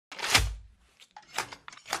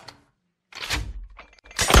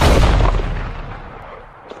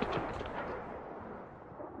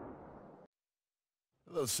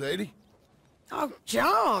Hello, Sadie. Oh,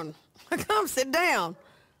 John, come sit down.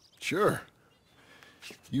 Sure.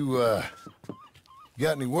 You,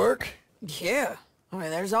 got any work? Yeah, I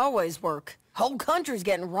mean, there's always work. Whole country's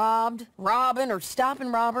getting robbed, robbing, or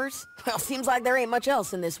stopping robbers. Well, seems like there ain't much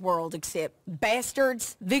else in this world except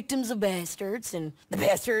bastards, victims of bastards, and the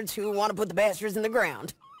bastards who want to put the bastards in the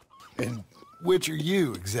ground. And which are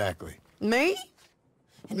you, exactly? Me?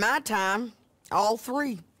 In my time, all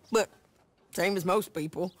three. But same as most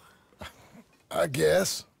people. I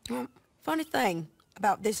guess. Well, funny thing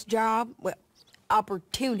about this job, well,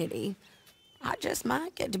 opportunity, I just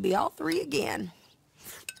might get to be all three again.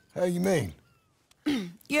 How you mean?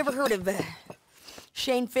 You ever heard of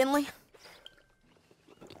Shane Finley?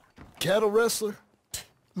 Cattle wrestler?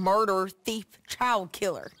 Murderer, thief, child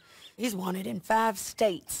killer. He's wanted in 5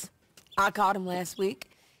 states. I caught him last week.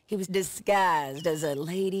 He was disguised as a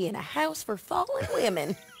lady in a house for fallen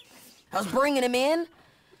women. I was bringing him in,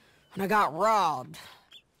 and I got robbed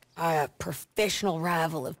by a professional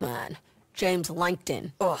rival of mine, James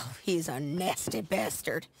Langton. Oh, he's a nasty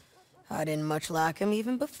bastard. I didn't much like him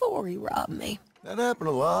even before he robbed me. That happened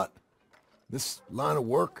a lot. This line of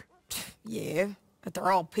work. Yeah, but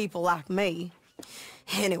they're all people like me.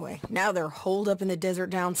 Anyway, now they're holed up in the desert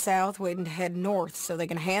down south waiting to head north so they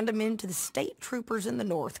can hand them in to the state troopers in the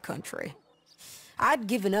north country. I'd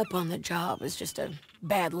given up on the job as just a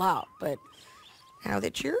bad lot, but now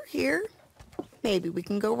that you're here, maybe we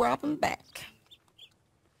can go rob them back.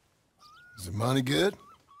 Is the money good?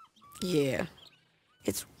 Yeah,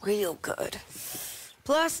 it's real good.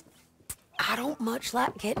 Plus, I don't much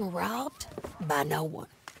like getting robbed by no one.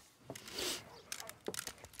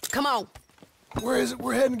 Come on. Where is it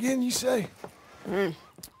we're heading again, you say?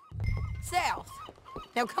 South.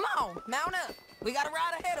 Now come on, mount up. We got a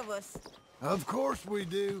ride ahead of us. Of course we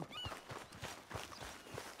do.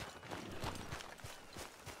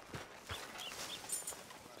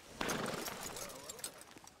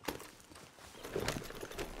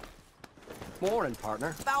 Morning,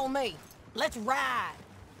 partner. Follow me. Let's ride.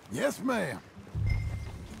 Yes, ma'am.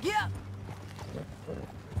 Yeah.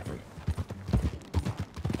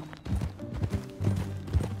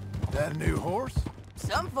 That a new horse?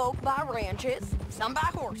 Some folk buy ranches, some buy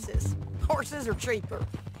horses. Horses are cheaper.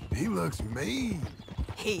 He looks mean.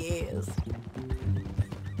 He is.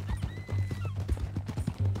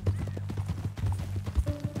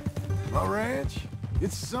 My ranch,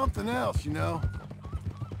 it's something else, you know.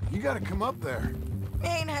 You gotta come up there.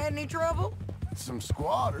 Ain't had any trouble? Some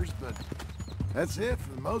squatters, but that's it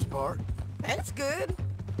for the most part. That's good.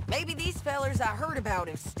 Maybe these fellers I heard about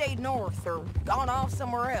have stayed north or gone off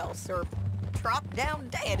somewhere else or dropped down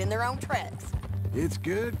dead in their own tracks. It's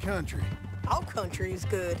good country. All country is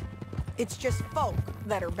good. It's just folk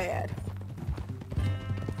that are bad.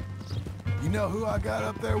 You know who I got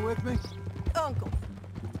up there with me? Uncle.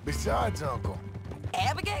 Besides Uncle.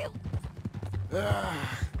 Abigail?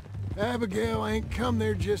 Abigail ain't come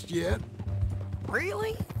there just yet.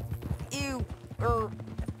 Really? You,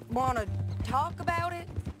 wanna talk about it?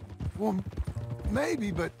 Well,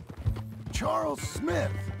 maybe, but Charles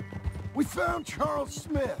Smith. We found Charles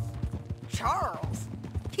Smith. Charles?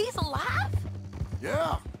 He's alive?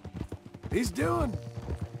 Yeah. He's doing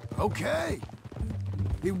okay.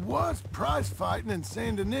 He was prize fighting in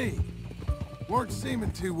Saint Denis. Weren't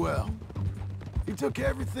seeming too well. He took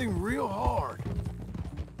everything real hard.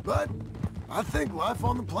 But I think life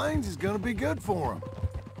on the plains is gonna be good for him.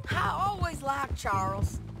 I always liked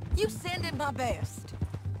Charles. You send him my best.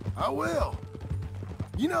 I will.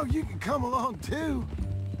 You know, you can come along too.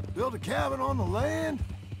 Build a cabin on the land.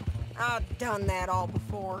 I've done that all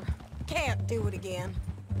before. Can't do it again.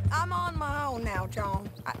 I'm on my own now, John.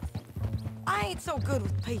 I ain't so good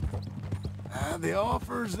with people. The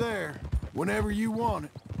offer's there, whenever you want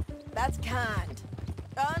it. That's kind.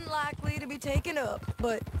 Unlikely to be taken up,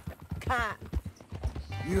 but kind.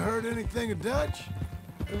 You heard anything of Dutch?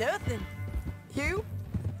 Nothing. You?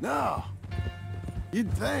 No.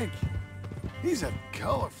 You'd think. He's a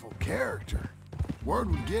colorful character.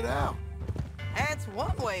 Word would get out. That's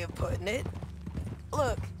one way of putting it.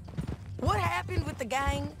 Look, what happened with the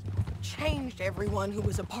gang changed everyone who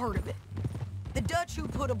was a part of it. The Dutch who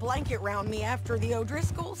put a blanket round me after the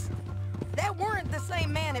O'Driscolls, that weren't the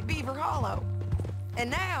same man at Beaver Hollow. And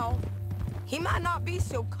now, he might not be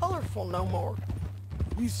so colorful no more.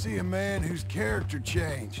 You see a man whose character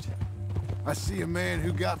changed. I see a man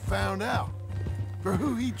who got found out for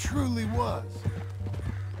who he truly was.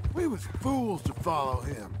 We was fools to follow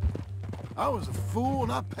him. I was a fool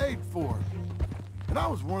and I paid for it. And I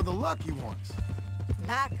was one of the lucky ones.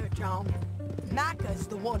 Micah, John. Micah's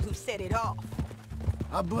the one who set it off.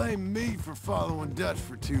 I blame me for following Dutch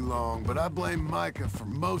for too long, but I blame Micah for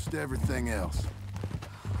most everything else.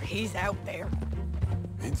 He's out there.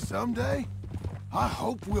 And someday, I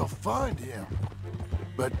hope we'll find him.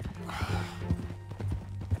 But...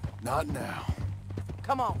 not now.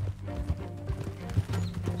 Come on.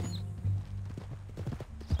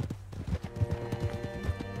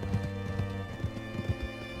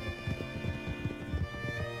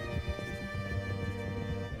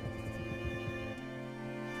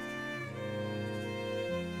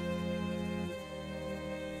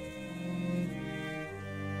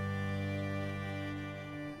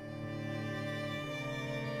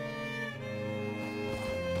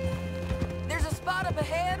 Up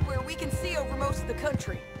ahead where we can see over most of the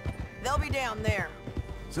country. They'll be down there.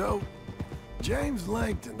 So, James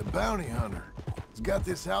Langton, the bounty hunter, has got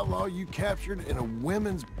this outlaw you captured in a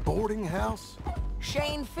women's boarding house?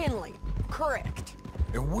 Shane Finley, correct.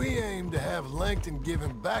 And we aim to have Langton give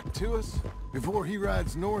him back to us before he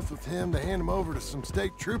rides north with him to hand him over to some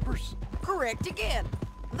state troopers? Correct again.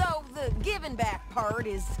 Though the giving back part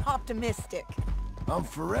is optimistic. I'm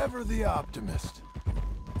forever the optimist.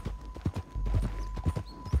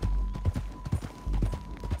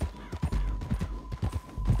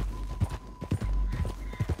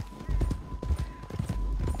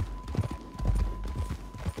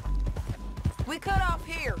 We cut off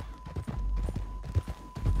here.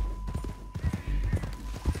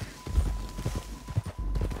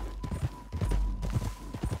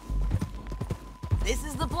 This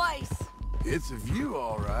is the place. It's a view,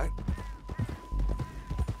 all right.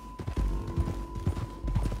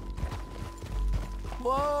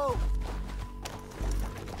 Whoa!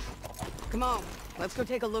 Come on, let's go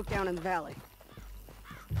take a look down in the valley.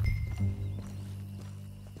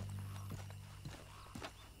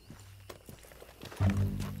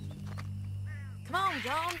 Come on,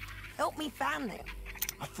 John. Help me find them.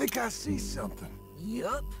 I think I see something.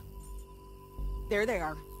 Yup. There they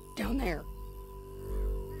are, down there.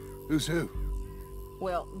 Who's who?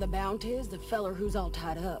 Well, the bounty is the feller who's all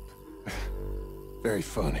tied up. Very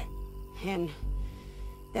funny. And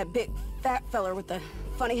that big fat feller with the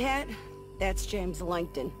funny hat, that's James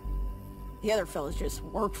Langton. The other fellas just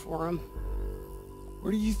work for him.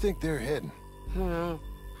 Where do you think they're heading?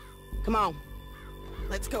 Come on.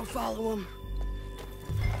 Let's go follow them.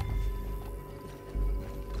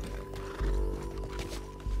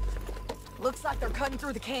 Looks like they're cutting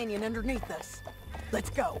through the canyon underneath us. Let's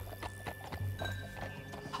go.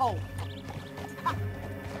 Hold. Ha.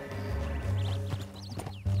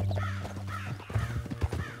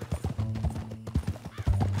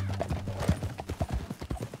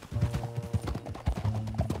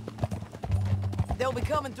 They'll be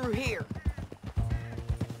coming through here.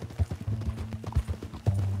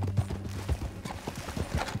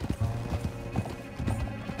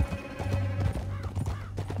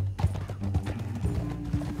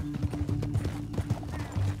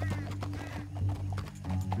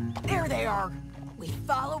 There they are. We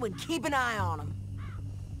follow and keep an eye on them.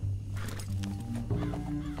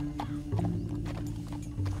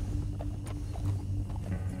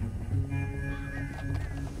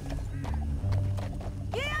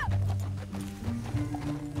 Yeah!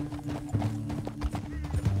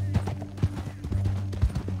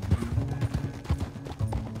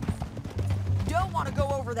 Don't want to go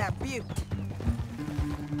over that butte.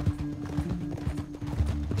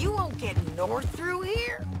 You won't get north through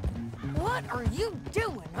here? What are you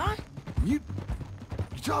doing, huh? You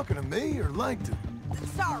talking to me or Langton?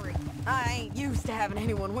 Sorry, I ain't used to having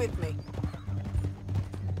anyone with me.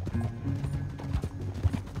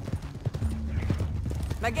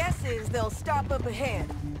 My guess is they'll stop up ahead.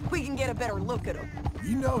 We can get a better look at them.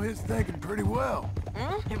 You know his thinking pretty well.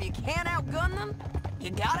 If you can't outgun them,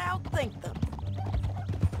 you gotta outthink them.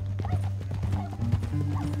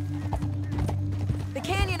 The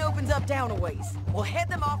canyon opens up down a ways. We'll head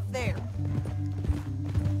them off there.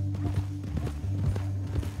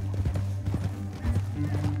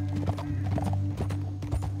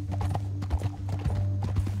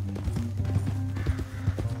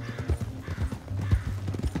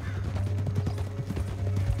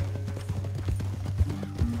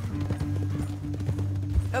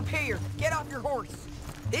 Up here, get off your horse.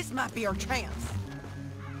 This might be our chance.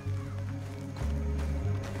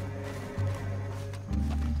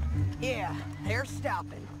 Yeah, they're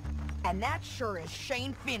stopping. And that sure is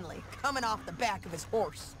Shane Finley coming off the back of his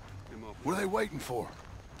horse. What are they waiting for?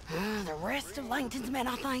 The rest of Langton's men,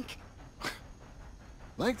 I think.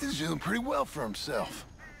 Langton's doing pretty well for himself.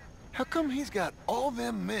 How come he's got all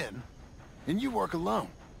them men, and you work alone?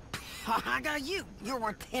 I got you. You're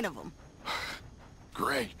worth 10 of them.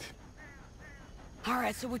 Great. All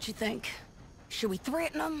right, so what you think? Should we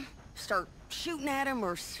threaten them, start shooting at them,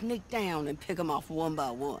 or sneak down and pick them off one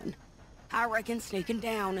by one? I reckon sneaking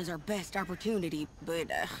down is our best opportunity, but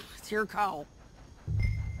it's your call.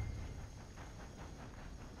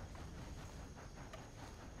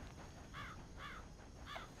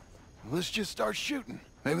 Let's just start shooting.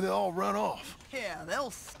 Maybe they'll all run off. Yeah,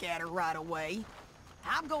 they'll scatter right away.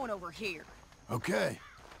 I'm going over here. Okay.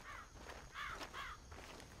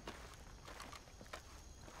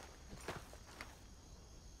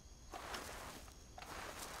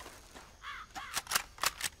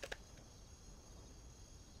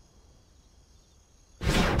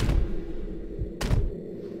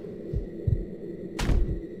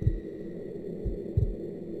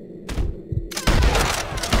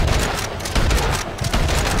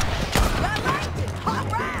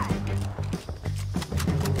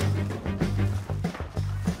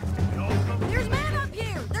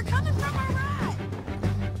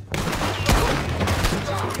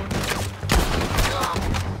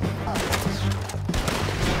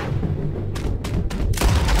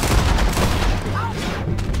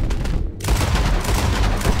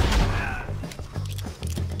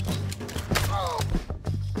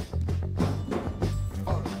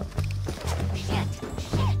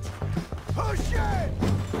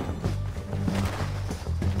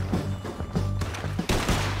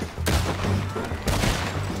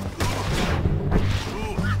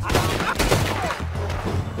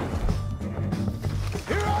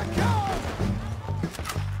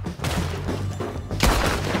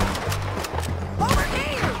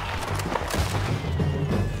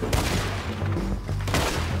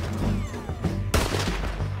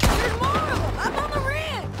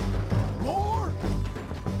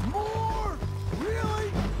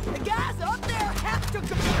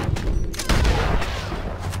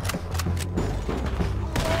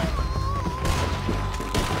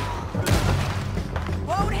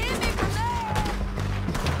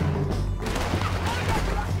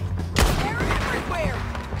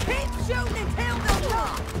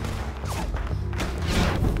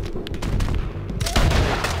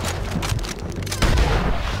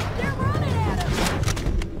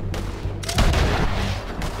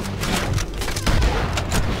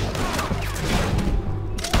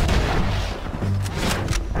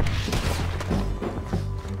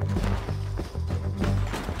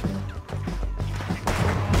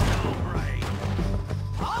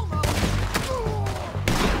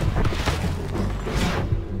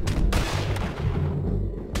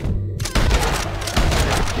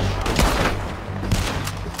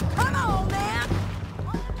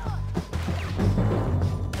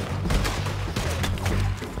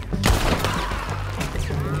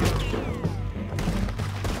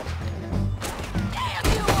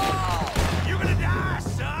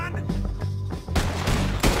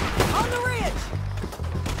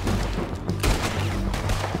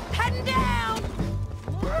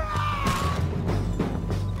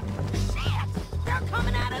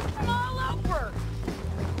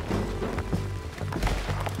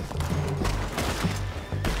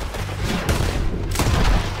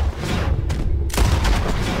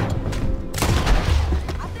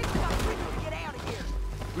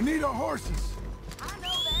 Horses. I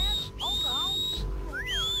know that. Hold on.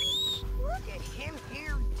 Look at him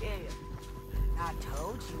here dead. I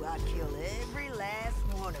told you I'd kill every last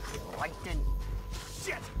one of you, right then.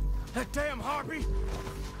 Shit! That damn harpy!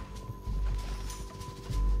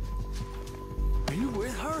 Are you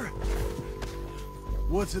with her?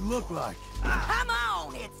 What's it look like? Come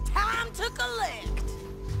on, it's time to collect.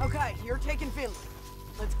 Okay, you're taking Finley.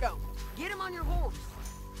 Let's go. Get him on your horse.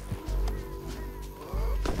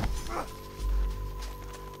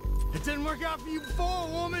 It didn't work out for you before,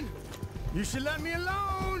 woman. You should let me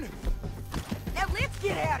alone. Now let's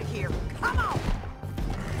get out of here. Come on.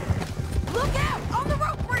 Look out on the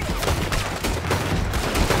rope bridge.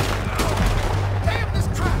 Damn this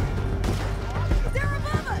crap! They're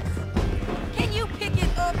above us. Can you pick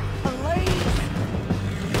it up, please?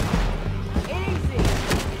 Easy.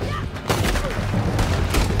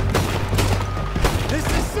 This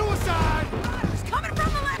is suicide! It's coming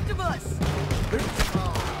from the left of us.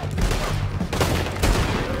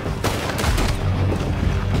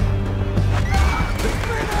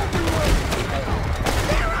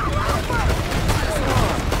 They're all over!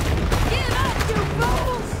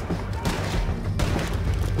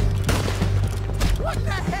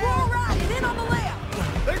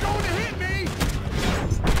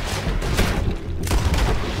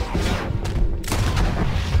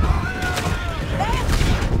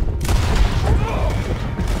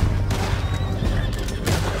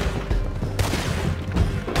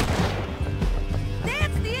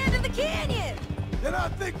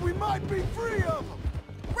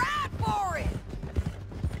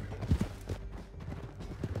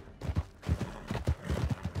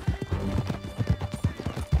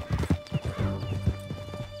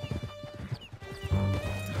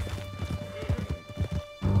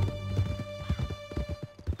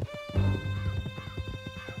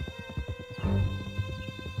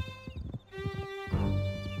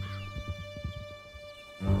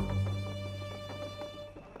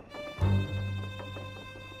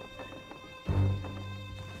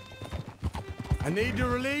 need to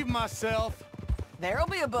relieve myself. There'll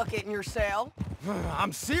be a bucket in your cell.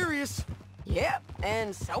 I'm serious. Yep,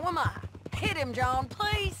 and so am I. Hit him, John,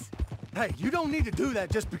 please. Hey, you don't need to do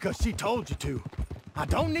that just because she told you to. I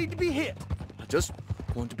don't need to be hit. I just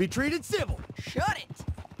want to be treated civil. Shut it.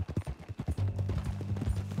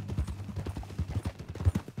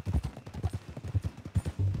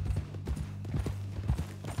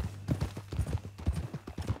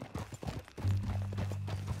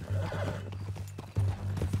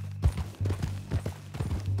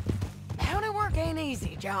 County work ain't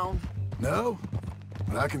easy, John. No,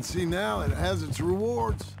 but I can see now it has its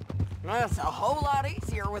rewards. That's a whole lot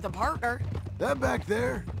easier with a partner. That back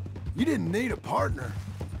there, you didn't need a partner.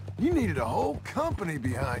 You needed a whole company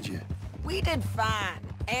behind you. We did fine.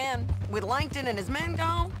 And with Langton and his men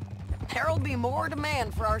gone, there'll be more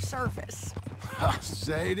demand for our service.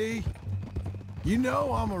 Sadie, you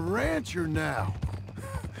know I'm a rancher now.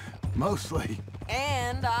 Mostly.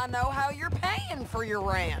 And I know how you're paying for your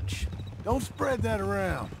ranch. Don't spread that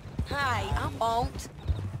around. Hey, I won't.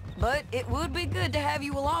 But it would be good to have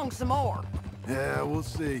you along some more. Yeah, we'll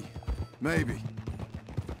see. Maybe.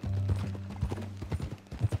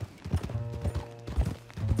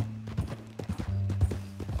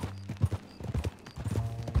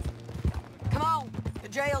 Come on, the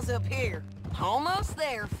jail's up here. Almost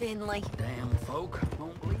there, Finley. Damn folk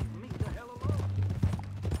won't leave me the hell alone.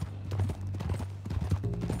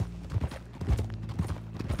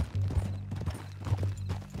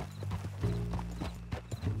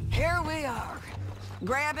 Here we are.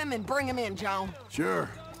 Grab him and bring him in, John. Sure.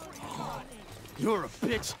 You're a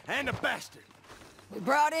bitch and a bastard. We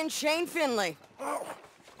brought in Shane Finley. Oh,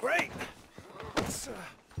 great. Let's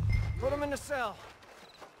put him in the cell.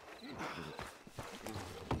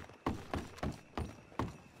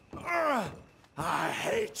 I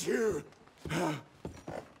hate you.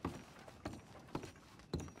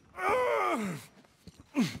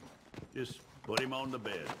 Just put him on the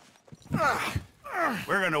bed.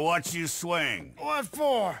 We're gonna watch you swing. What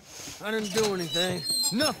for? I didn't do anything.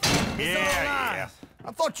 Nothing. Yeah.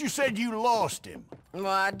 I thought you said you lost him. Well,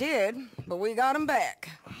 I did, but we got him back.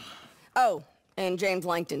 Oh, and James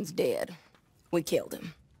Langton's dead. We killed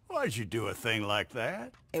him. Why'd you do a thing like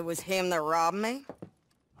that? It was him that robbed me.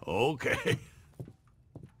 Okay.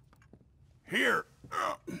 Here.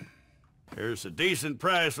 Here's a decent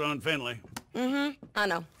price on Finley. I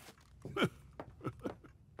know.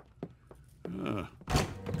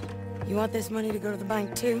 You want this money to go to the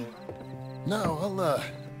bank, too? No,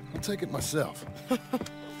 I'll take it myself.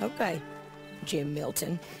 Okay, Jim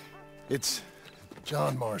Milton. It's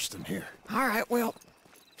John Marston here. All right, well,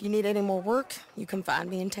 if you need any more work, you can find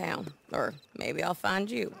me in town. Or maybe I'll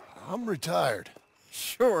find you. I'm retired.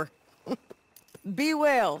 Sure. Be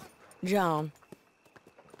well, John.